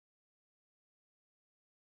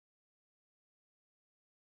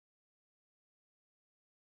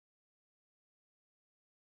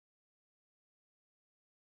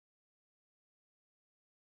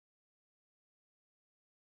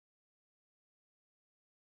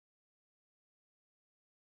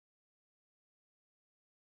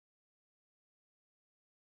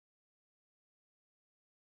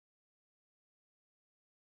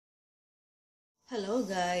Hello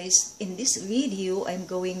guys, in this video I'm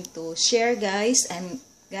going to share guys, I'm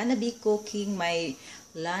gonna be cooking my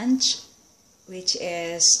lunch which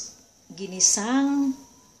is ginisang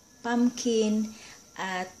pumpkin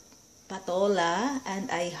at patola,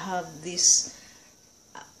 and I have this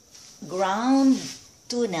ground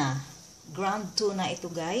tuna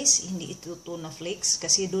ito guys, hindi ito tuna flakes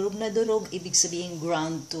kasi durog na durog, ibig sabihin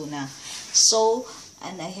ground tuna. So,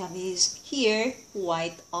 and I have here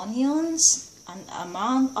white onions, an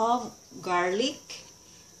amount of garlic,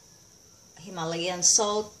 Himalayan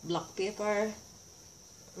salt, black pepper,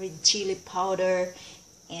 red chilli powder,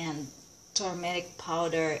 and turmeric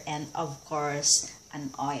powder, and of course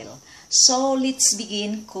an oil. So let's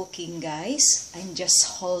begin cooking guys. I'm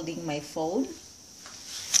just holding my phone.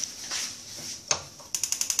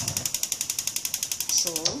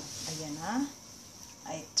 So ayan na,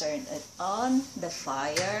 I turned it on the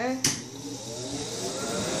fire.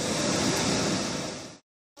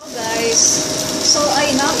 Guys, so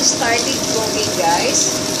I now started cooking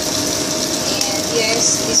guys, and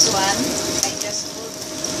yes, this one I just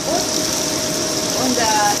put on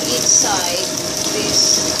the each side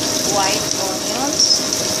this white onions.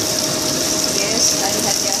 Yes, I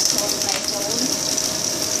had just hold my phone,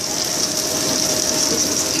 and this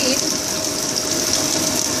is it.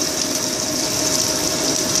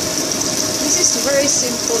 This is very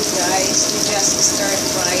simple guys. We just stir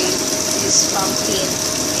fry this pumpkin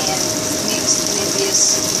and mix with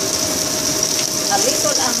this a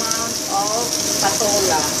little amount of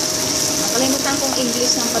patola. Nakalimutan kong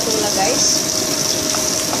English ng patola guys.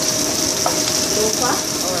 Loofah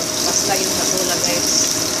or basta yung patola guys.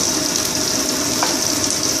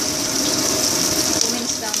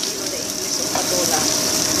 Comments down below the English of patola.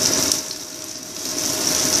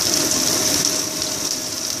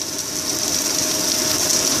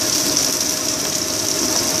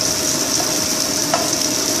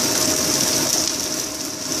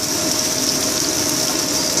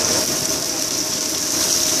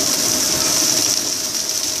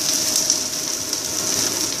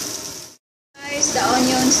 The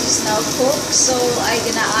onions is now cooked, so I'm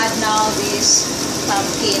gonna add now this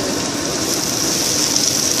pumpkin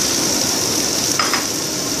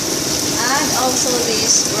and also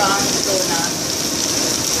this ground tuna.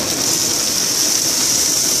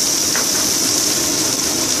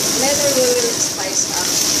 Later we will spice up.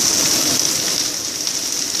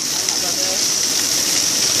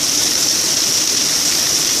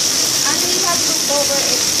 And we have to cover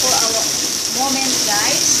it for a moment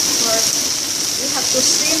guys, we have to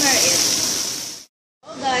simmer it.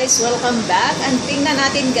 So guys, welcome back, and tingnan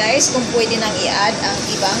natin guys kung pwede nang i-add ang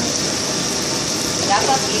ibang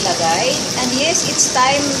dapat ilagay. And yes, it's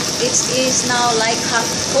time, it is now like half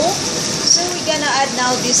cooked, so we're gonna add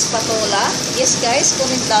now this patola. Yes guys,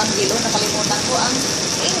 comment down below, nakalimutan ko ang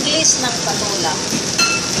English ng patola.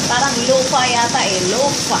 Parang loofah yata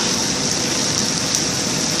loofah.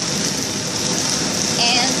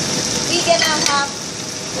 And we're gonna have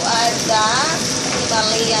to add the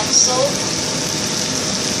Himalayan salt.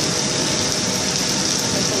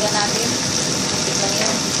 Ito natin. Ito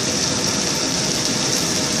yun.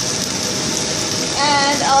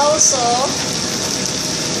 And also,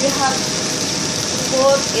 you have to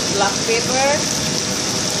put a black pepper.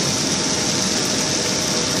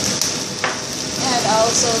 And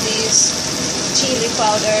also this chili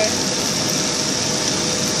powder.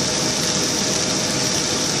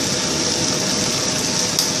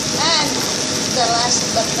 The last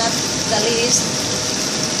but not the least,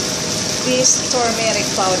 this turmeric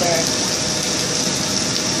powder.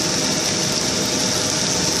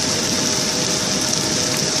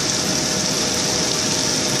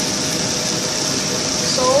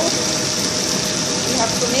 So you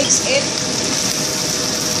have to mix it.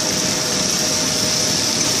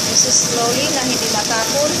 This is slowly na hindi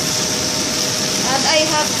matapon. And I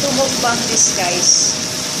have to mukbang this guys.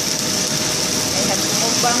 I have to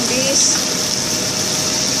mukbang this.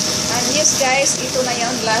 And yes guys, ito na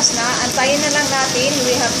yung last na. Antayin na lang natin.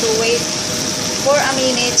 We have to wait for a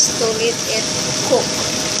minute to let it cook.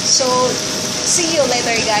 So, see you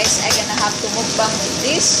later guys. I'm gonna have to mukbang with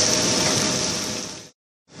this.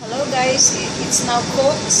 Hello guys, it's now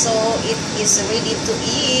cooked. So, it is ready to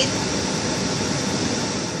eat.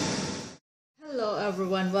 Hello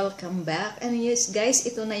everyone, welcome back. And yes guys,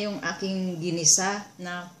 ito na yung aking ginisa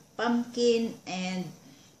na pumpkin and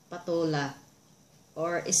patola,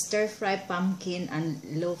 or stir fry pumpkin and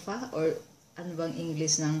loofah, or ano bang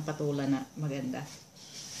English ng patola na maganda.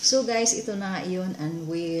 So guys, ito na yun, and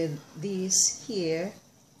with this here,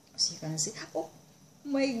 as you can see, oh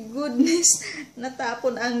my goodness,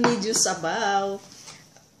 natapon ang medyo sabaw.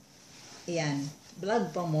 Ayan.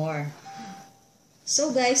 Vlog pa more.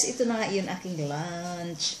 So guys, ito na nga yun aking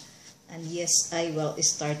lunch. And yes, I will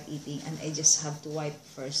start eating. And I just have to wipe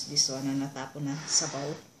first this one na natapon na sa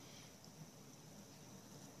bowl.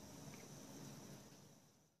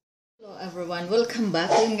 Hello everyone, welcome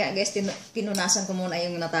back. Yun nga guys, pinunasan ko muna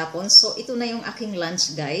yung natapon. So ito na yung aking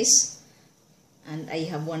lunch guys. And I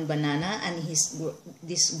have one banana and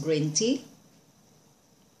this green tea.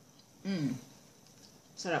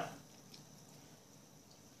 Sarap.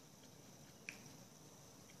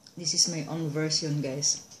 This is my own version,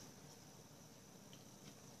 guys.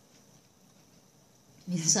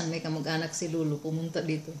 Minsan may kamag-anak si Lulu pumunta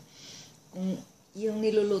dito. Kung yung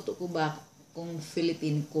niluluto ko ba kung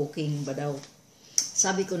Philippine cooking ba daw?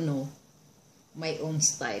 Sabi ko no. My own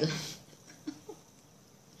style.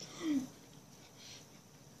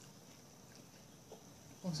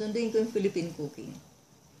 Kung sundin ko yung Philippine cooking,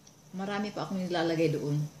 marami pa akong nilalagay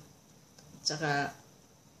doon. Tsaka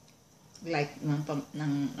like ng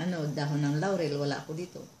dahon ng laurel, wala ako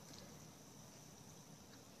dito.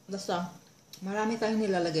 Basta marami tayong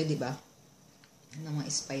nilalagay, di ba? Ng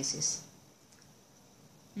mga spices.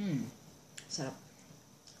 Sarap.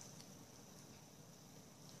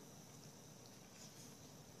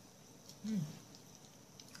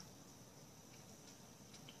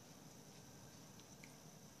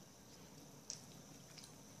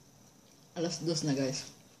 Alas 2 na guys.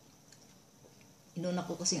 Inuna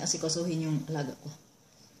ko kasing asikasuhin yung alaga ko.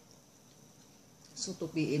 So,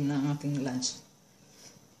 2 PM na ang aking lunch.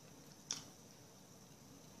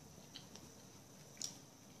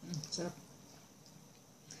 Sarap.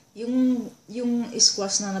 Yung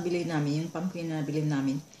squash na nabili namin, yung pumpkin na nabili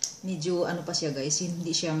namin, medyo ano pa siya guys,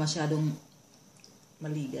 hindi siya masyadong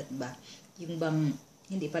maligat ba. Yung bang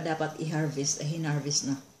hindi pa dapat i-harvest,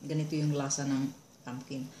 hinarvest na. Ganito yung lasa ng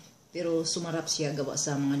pumpkin. Pero sumarap siya gawa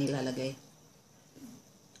sa mga nilalagay.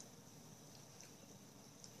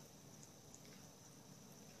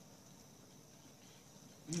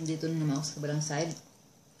 Dito na naman ako sa kabilang side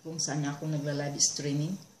kung saan ako nagla-live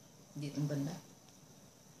streaming dito ang banda.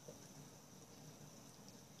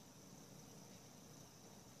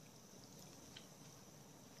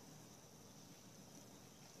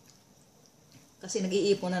 Kasi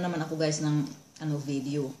nag-iipon na naman ako guys ng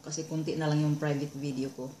video kasi kunti na lang yung private video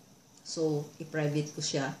ko. So i-private ko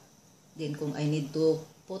siya. Then kung I need to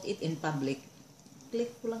put it in public,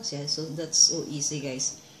 click ko lang siya. So that's so easy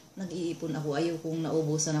guys. Nag-iipon ako. Ayaw kung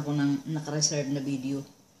naubusan ako ng naka-reserve na video.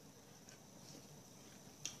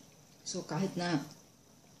 So, kahit na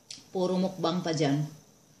puro mukbang pa dyan,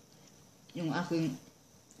 yung aking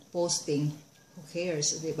posting, who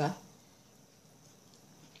cares, diba?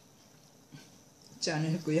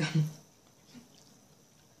 Channel ko yan.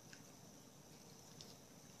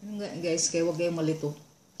 Guys, kaya huwag kayong malito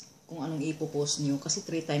kung anong ipopost nyo. Kasi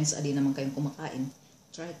 3 times a day naman kayong kumakain.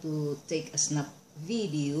 Try to take a snap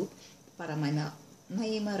video para may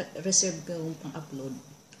ma-reserve kong pang-upload.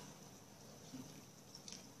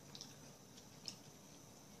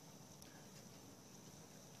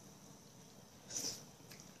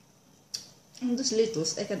 And those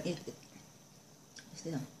lettuce, I can eat it.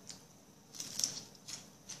 Kasi lang.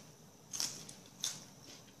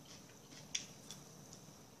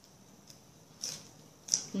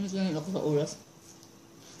 Tunis lang ako sa oras.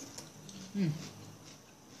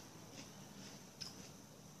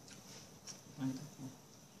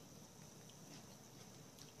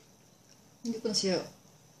 Hindi ko na siya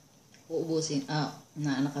uubusin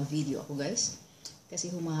na naka-video ako guys kasi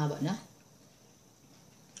humahaba na.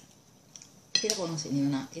 Kita ko lang sa inyo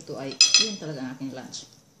na ito ay yun talaga ang aking lunch.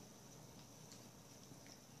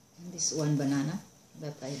 And this one banana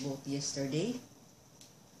that I bought yesterday.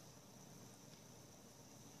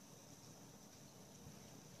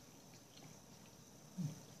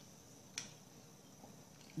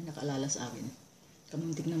 Nakaalala sa akin.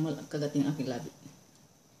 Kamuntik na kagating aking labi.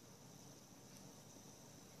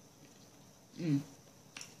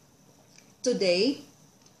 Today,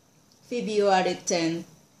 February 10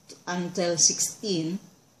 until 16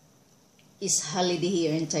 is holiday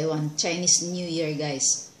here in Taiwan. Chinese New Year,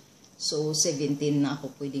 guys. So, 17 na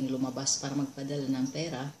ako pwedeng lumabas para magpadala ng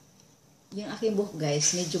pera. Yung aking buhok,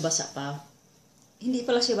 guys, medyo basa pa. Hindi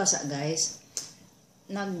pala siya basa, guys.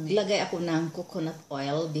 Naglagay ako ng coconut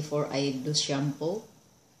oil before I do shampoo.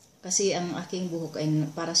 Kasi ang aking buhok ay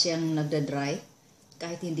para siyang nagda-dry.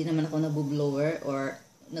 Kahit hindi naman ako nabublower or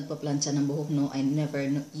nagpaplansya ng buhok, no, I never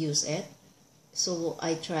use it. So,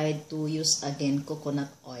 I tried to use again coconut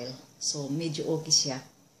oil. So, medyo okay siya.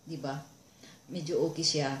 Diba? Medyo okay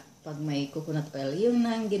siya. pag may coconut oil. Yung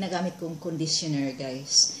nang ginagamit kong conditioner,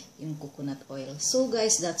 guys, yung coconut oil. So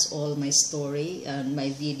guys, that's all my story and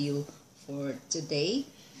my video for today.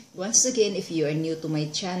 Once again, if you are new to my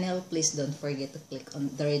channel, please don't forget to click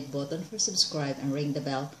on the red button for subscribe and ring the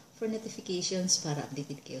bell for notifications para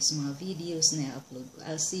updated kayo sa mga videos na i-upload ko.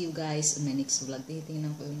 I'll see you guys in my next vlog.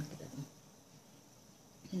 Tingnan ko yung nakita mo.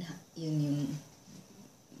 Yun yung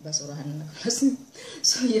basurahan na nakalas.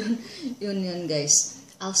 So yun guys.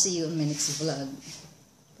 I'll see you in my next vlog.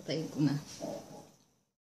 Patayin ko na.